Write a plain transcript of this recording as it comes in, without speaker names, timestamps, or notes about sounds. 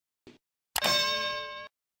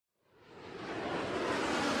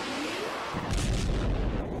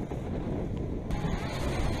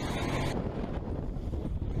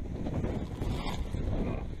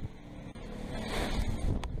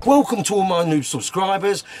Welcome to all my new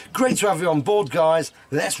subscribers. Great to have you on board, guys.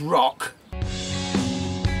 Let's rock.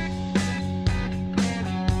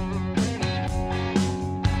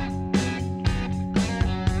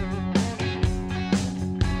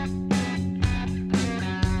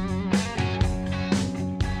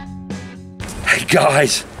 Hey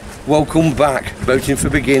guys, welcome back. Boating for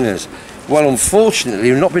beginners. Well,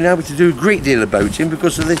 unfortunately, we've not been able to do a great deal of boating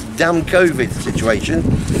because of this damn COVID situation.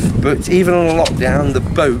 But even on a lockdown, the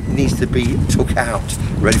boat needs to be took out,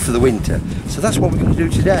 ready for the winter. So that's what we're going to do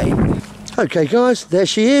today. Okay guys, there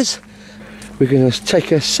she is. We're going to take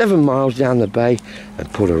her 7 miles down the bay and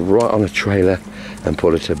put her right on a trailer and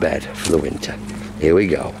put her to bed for the winter. Here we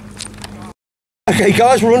go. Okay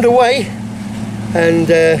guys, we're underway. And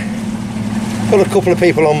got a couple of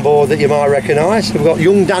people on board that you might recognise. We've got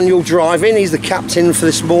young Daniel driving. He's the captain for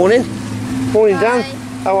this morning. Morning, Dan.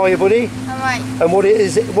 How are you, buddy? I'm right. And what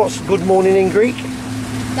is it? What's good morning in Greek?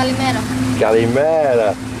 Kalimera.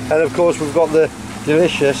 Kalimera. And of course we've got the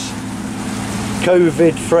delicious,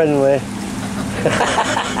 COVID-friendly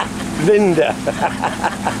Linda.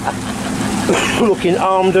 Looking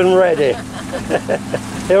armed and ready.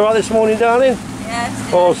 You all right this morning, darling?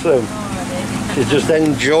 Yes. Awesome. She's just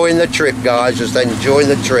enjoying the trip, guys, just enjoying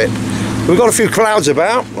the trip. We've got a few clouds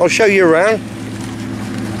about. I'll show you around.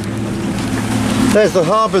 There's the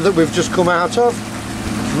harbour that we've just come out of.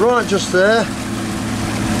 Right just there.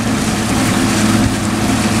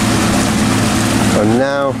 And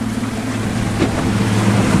now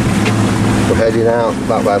we're heading out.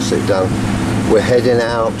 That's it, Dan. We're heading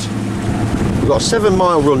out. We've got a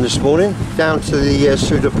 7-mile run this morning down to the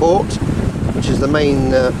SHOOTOUT port, which is the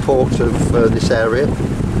main port of this area,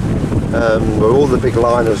 where all the big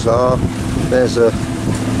liners are. There's a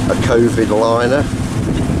COVID liner.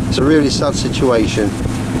 It's a really sad situation.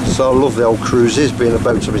 So I love the old cruises, being a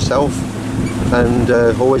boater myself, and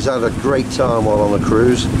always had a great time while on a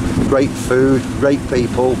cruise. Great food, great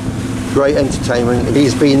people, great entertainment.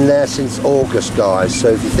 He's been there since August, guys, so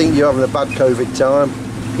if you think you're having a bad COVID time,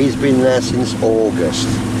 he's been there since August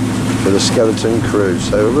for the skeleton cruise,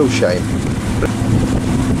 so a real shame.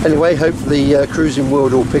 Anyway, hope the cruising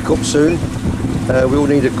world will pick up soon. We all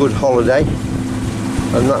need a good holiday,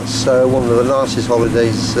 and that's one of the nicest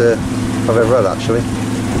holidays I've ever had, actually.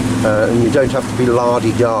 And you don't have to be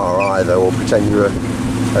la-di-da either, or pretend you're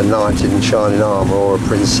a knight in shining armour or a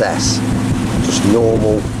princess. Just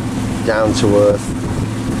normal, down-to-earth,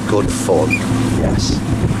 good fun, yes.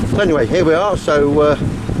 So anyway, here we are, so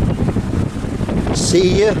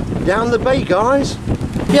see you down the bay, guys.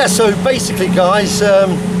 Yeah, so basically, guys,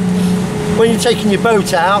 when you're taking your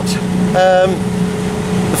boat out,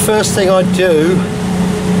 the first thing I do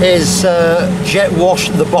is jet wash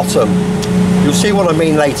the bottom. You'll see what I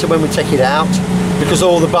mean later when we take it out, because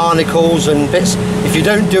all the barnacles and bits, if you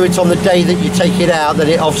don't do it on the day that you take it out, then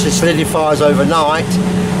it obviously solidifies overnight,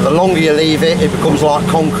 and the longer you leave it, it becomes like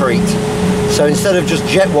concrete. So instead of just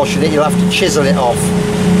jet washing it, you'll have to chisel it off,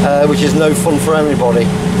 which is no fun for anybody.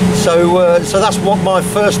 So that's what my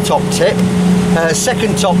first top tip.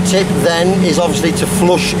 Second top tip then is obviously to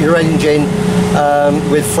flush your engine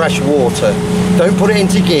with fresh water. Don't put it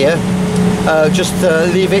into gear, just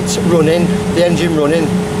leave it running, the engine running,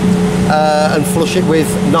 and flush it with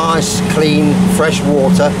nice, clean, fresh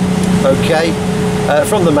water, okay,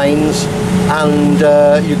 from the mains, and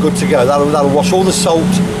you're good to go. That'll wash all the salt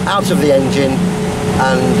out of the engine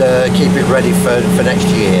and keep it ready for next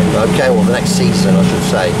year, okay, or the next season I should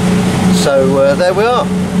say. So there we are.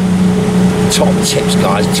 Top tips,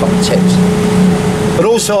 guys, top tips. But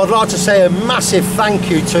also I'd like to say a massive thank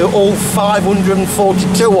you to all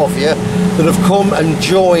 542 of you that have come and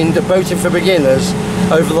joined Boating for Beginners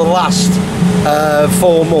over the last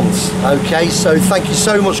 4 months, okay, so thank you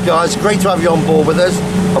so much, guys. Great to have you on board with us.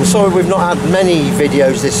 I'm sorry we've not had many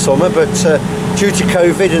videos this summer, but due to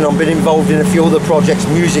COVID, and I've been involved in a few other projects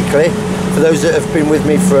musically. For those that have been with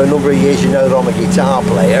me for a number of years, you know that I'm a guitar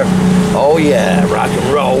player. Oh yeah, rock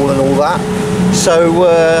and roll and all that. So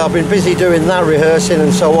I've been busy doing that, rehearsing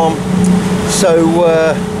and so on. So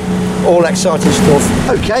all exciting stuff.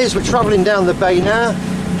 Okay, as we're travelling down the bay now,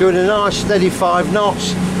 doing a nice steady 5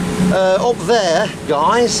 knots. Up there,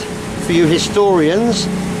 guys, for you historians,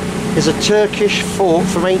 is a Turkish fort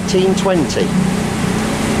from 1820.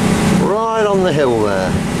 Right on the hill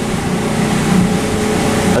there.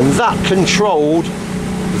 And that controlled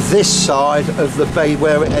this side of the bay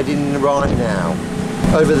where we're heading right now.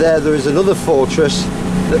 Over there is another fortress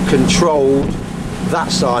that controlled that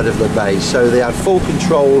side of the bay, so they had full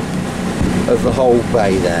control of the whole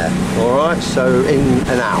bay there. Alright, so in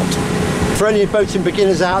and out. For any boating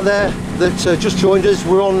beginners out there that just joined us,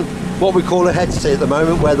 we're on what we call a head sea at the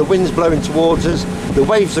moment, where the wind's blowing towards us, the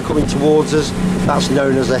waves are coming towards us. That's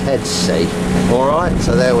known as a head sea. Alright,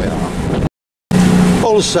 so there we are.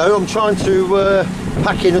 Also, I'm trying to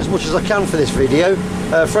pack in as much as I can for this video.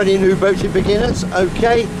 For any new boating beginners,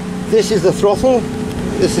 okay, this is the throttle.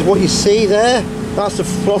 This is what you see there. That's the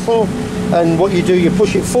throttle. And what you do, you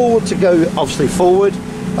push it forward to go, obviously forward,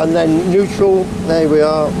 and then neutral. There we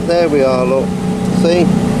are, look. See?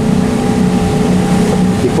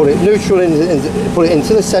 You put it neutral put it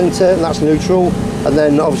into the centre, and that's neutral, and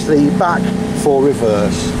then obviously back for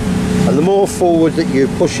reverse. And the more forward that you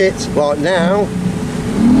push it, like now,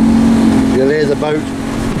 you'll hear the boat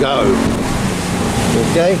go.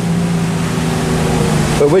 Okay?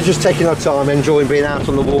 But we're just taking our time, enjoying being out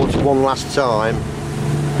on the water one last time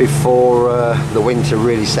before the winter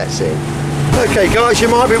really sets in. Okay guys, you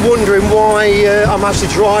might be wondering why I'm actually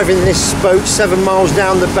driving this boat 7 miles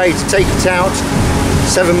down the bay to take it out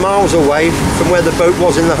 7 miles away from where the boat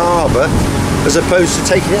was in the harbour, as opposed to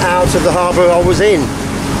taking it out of the harbour I was in.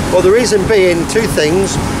 Well, the reason being two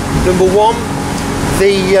things. Number one,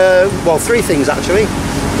 well, three things actually.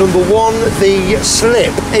 Number one, the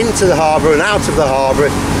slip into the harbour and out of the harbour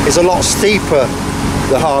is a lot steeper,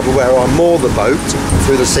 the harbour where I moor the boat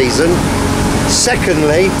through the season.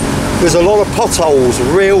 Secondly, there's a lot of potholes,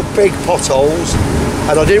 real big potholes,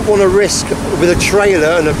 and I didn't want to risk, with a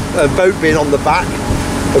trailer and a boat being on the back,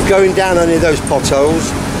 of going down any of those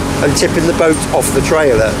potholes and tipping the boat off the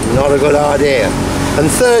trailer. Not a good idea. And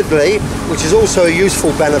thirdly, which is also a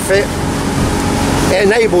useful benefit, it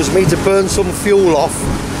enables me to burn some fuel off.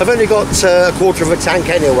 I've only got a quarter of a tank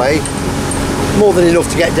anyway, more than enough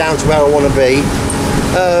to get down to where I want to be.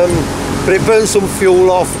 But it burns some fuel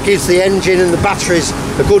off, gives the engine and the batteries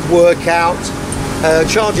a good workout,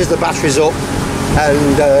 charges the batteries up,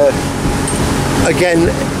 and again,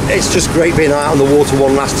 it's just great being out on the water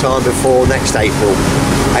one last time before next April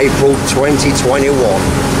 2021.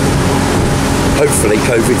 Hopefully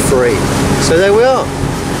COVID free. So there we are.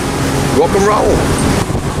 Rock and roll.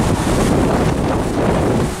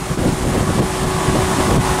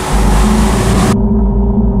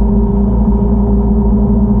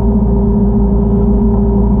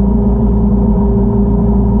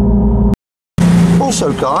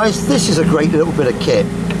 Also guys, this is a great little bit of kit.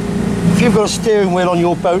 If you've got a steering wheel on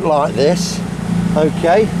your boat like this,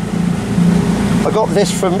 okay, I got this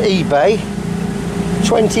from eBay,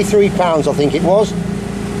 £23 I think it was.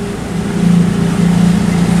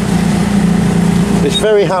 It's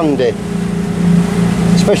very handy,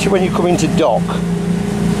 especially when you come into dock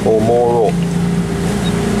or moor up.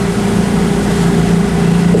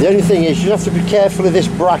 But the only thing is you have to be careful of this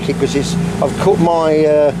bracket, because I've cut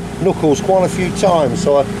my knuckles quite a few times,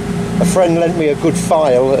 so a friend lent me a good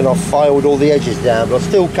file and I've filed all the edges down, but I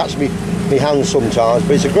still catch me hands sometimes.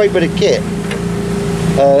 But it's a great bit of kit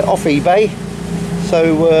off eBay,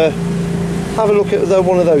 so have a look at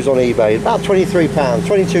one of those on eBay. About £23,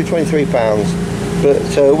 £23, but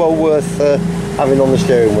well worth having on the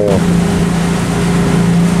steering wheel.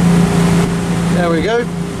 There we go,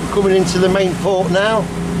 coming into the main port now.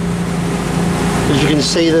 As you can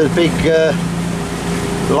see, the big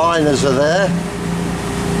liners are there,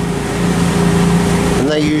 and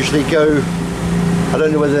they usually go, I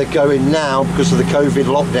don't know whether they're going now because of the COVID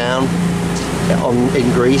lockdown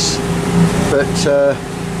in Greece, but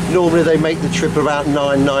normally they make the trip about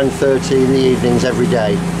 9:30 in the evenings every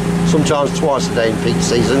day, sometimes twice a day in peak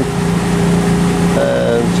season.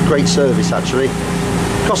 It's a great service actually.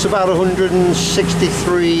 Costs about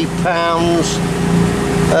 £163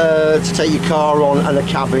 to take your car on and a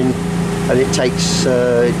cabin, and it takes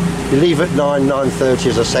you leave at 9:30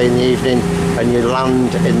 as I say in the evening, and you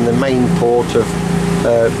land in the main port of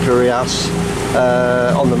Piraeus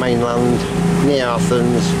on the mainland near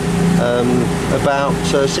Athens about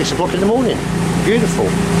 6 o'clock in the morning. Beautiful.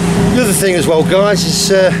 The other thing as well guys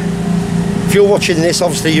is if you're watching this,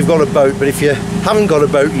 obviously you've got a boat, but if you haven't got a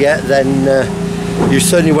boat yet, then you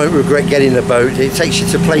certainly won't regret getting a boat. It takes you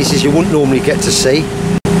to places you wouldn't normally get to see.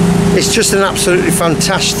 It's just an absolutely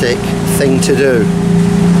fantastic thing to do.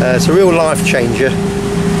 It's a real life changer,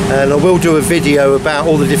 and I will do a video about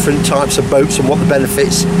all the different types of boats and what the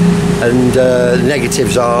benefits and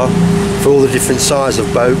negatives are for all the different size of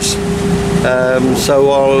boats.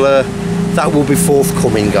 So that will be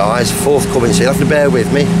forthcoming guys, forthcoming, so you'll have to bear with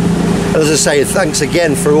me. As I say, thanks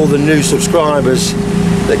again for all the new subscribers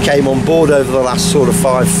that came on board over the last sort of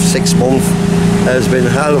 5-6 months. There's been a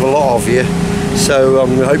hell of a lot of you, so I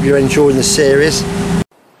hope you're enjoying the series.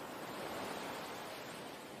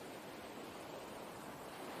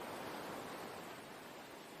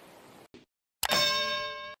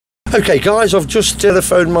 Okay guys, I've just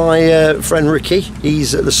telephoned my friend Ricky.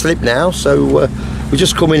 He's at the slip now, so we're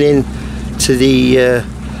just coming in to the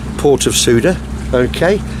port of Souda.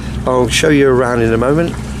 Okay, I'll show you around in a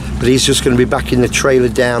moment, but he's just going to be back in the trailer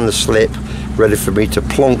down the slip, ready for me to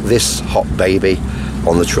plonk this hot baby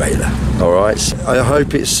on the trailer. Alright, I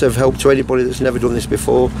hope it's of help to anybody that's never done this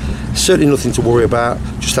before. Certainly nothing to worry about.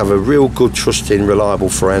 Just have a real good, trusting, reliable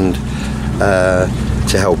friend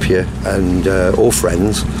to help you, and or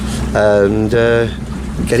friends, and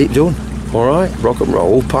get it done. Alright, rock and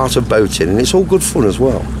roll, all part of boating, and it's all good fun as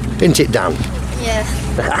well. Isn't it, Dan? Yeah.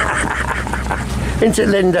 Isn't it,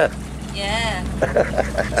 Linda? Yeah.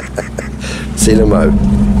 See you in a mo.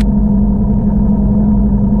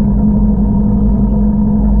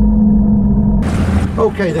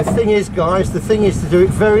 Okay, the thing is, guys, the thing is to do it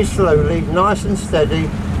very slowly, nice and steady.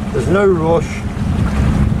 There's no rush.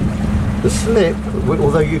 The slip,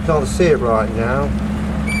 although you can't see it right now,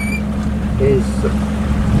 is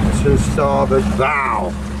to starboard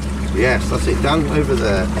bow. Yes, that's it, Dan, over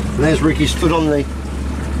there. And there's Ricky stood on the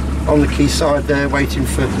quayside there, waiting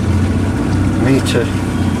for me to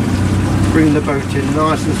bring the boat in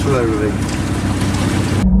nice and slowly.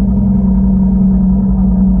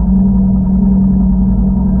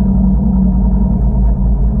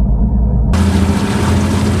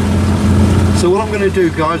 So what I'm going to do,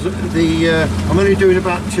 guys, I'm only doing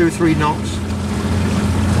about 2 or 3 knots.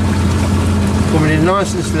 Coming in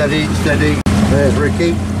nice and steady. There's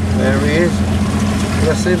Ricky. There he is.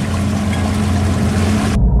 Bless him.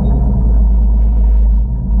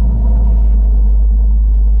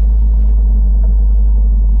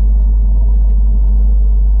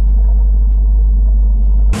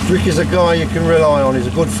 Ricky's a guy you can rely on. He's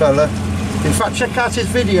a good fella. In fact, check out his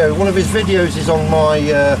video. One of his videos is on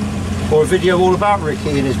my or a video all about Ricky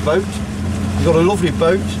and his boat. He's got a lovely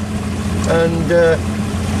boat, and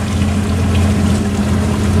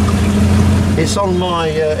it's on my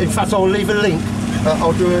in fact I'll leave a link.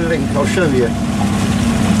 I'll do a link, I'll show you.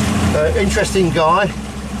 Interesting guy,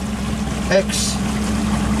 ex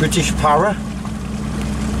British para,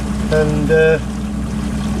 and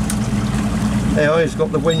yeah, he's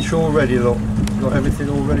got the winch all ready, look, got everything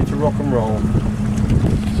all ready to rock and roll.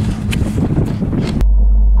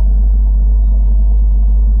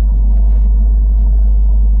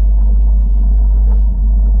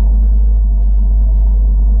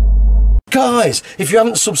 Guys, if you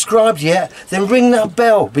haven't subscribed yet, then ring that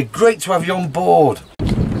bell. It'd be great to have you on board. There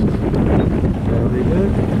we go.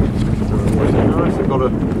 Really nice. I've got a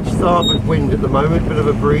starboard wind at the moment, bit of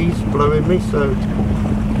a breeze blowing me, so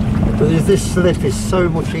but this slip is so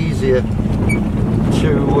much easier to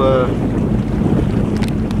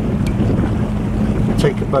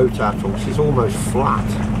take a boat out on. It's almost flat,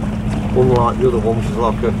 unlike the other one, which is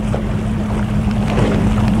like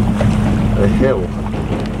a hill.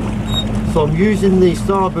 So I'm using the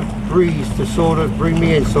starboard breeze to sort of bring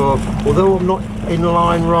me in. So although I'm not in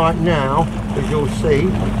line right now, as you'll see,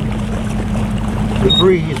 the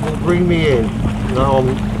breeze will bring me in. Now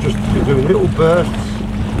I'm just doing little bursts.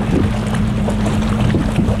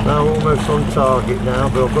 Now almost on target now,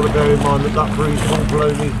 but I've got to bear in mind that that breeze will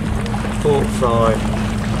blow me port side.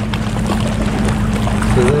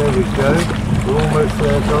 So there we go. We're almost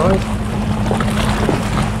there, guys.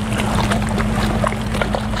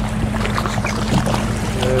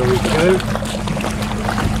 There we go.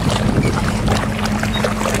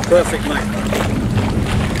 Perfect, mate.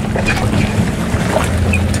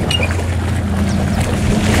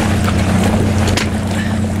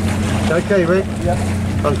 Okay, Rick? Yeah.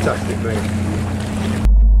 Fantastic, mate.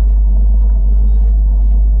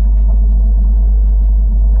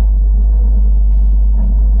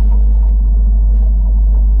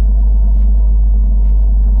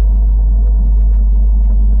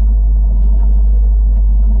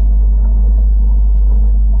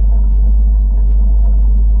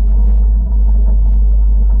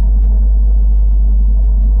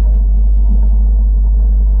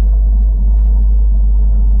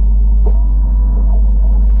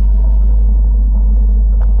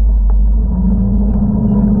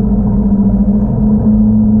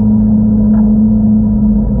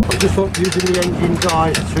 Just using the engine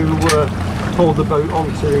guys to hold the boat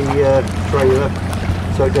onto the trailer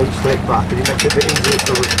so it don't slip back, and it makes it a bit easier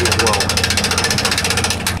for us as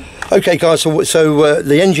well. Okay guys, so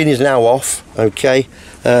the engine is now off, okay,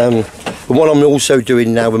 and what I'm also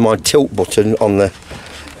doing now with my tilt button on the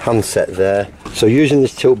handset there, so using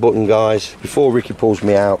this tilt button, guys, before Ricky pulls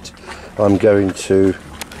me out, I'm going to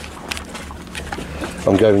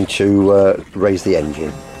raise the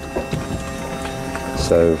engine.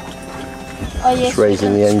 So just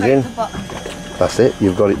raising the engine. That's it,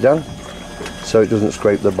 you've got it done. So it doesn't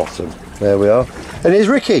scrape the bottom. There we are. And here's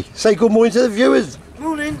Ricky. Say good morning to the viewers.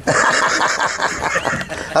 Morning.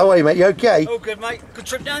 How are you, mate? You okay? All good, mate. Good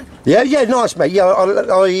trip down? Yeah, nice, mate.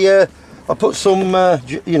 Yeah, I put some,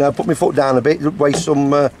 you know, put my foot down a bit, waste some,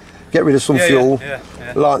 get rid of some fuel,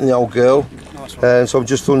 lighten the old girl. Nice one. So I'm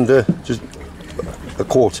just under, just a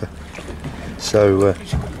quarter. So,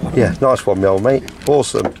 yeah, nice one, my old mate.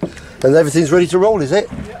 Awesome. And everything's ready to roll, is it?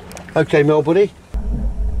 Yeah. Okay, my old buddy.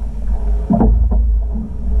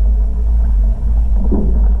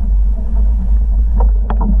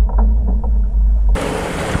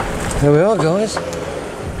 There we are, guys.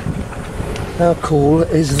 How cool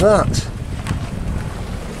is that?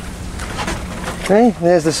 Okay,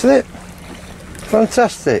 there's the slip.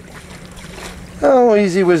 Fantastic. How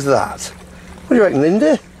easy was that? What do you reckon,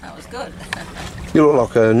 Linda? That was good. You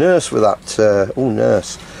look like a nurse with that. Oh,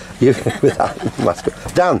 nurse. You with that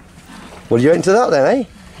mask. Dan, what do you reckon to that then, eh?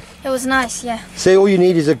 It was nice, yeah. See, all you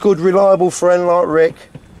need is a good, reliable friend like Rick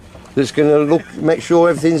that's going to make sure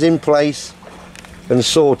everything's in place and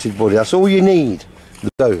sorted, buddy. That's all you need.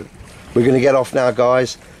 So we're going to get off now,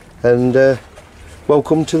 guys, and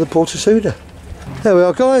welcome to the Port of Souda. There we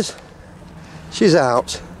are, guys. She's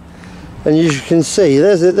out, and as you can see,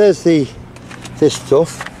 there's this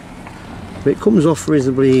stuff. But it comes off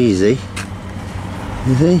reasonably easy.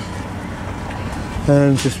 You see,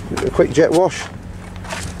 and just a quick jet wash.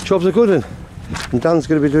 Job's a good one. And Dan's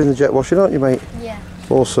going to be doing the jet washing, aren't you, mate? Yeah.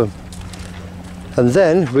 Awesome. And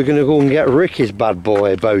then we're going to go and get Ricky's bad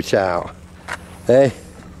boy boat out. Eh?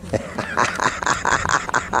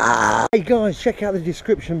 Hey guys, check out the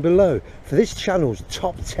description below for this channel's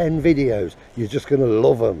top 10 videos. You're just going to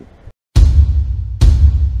love them.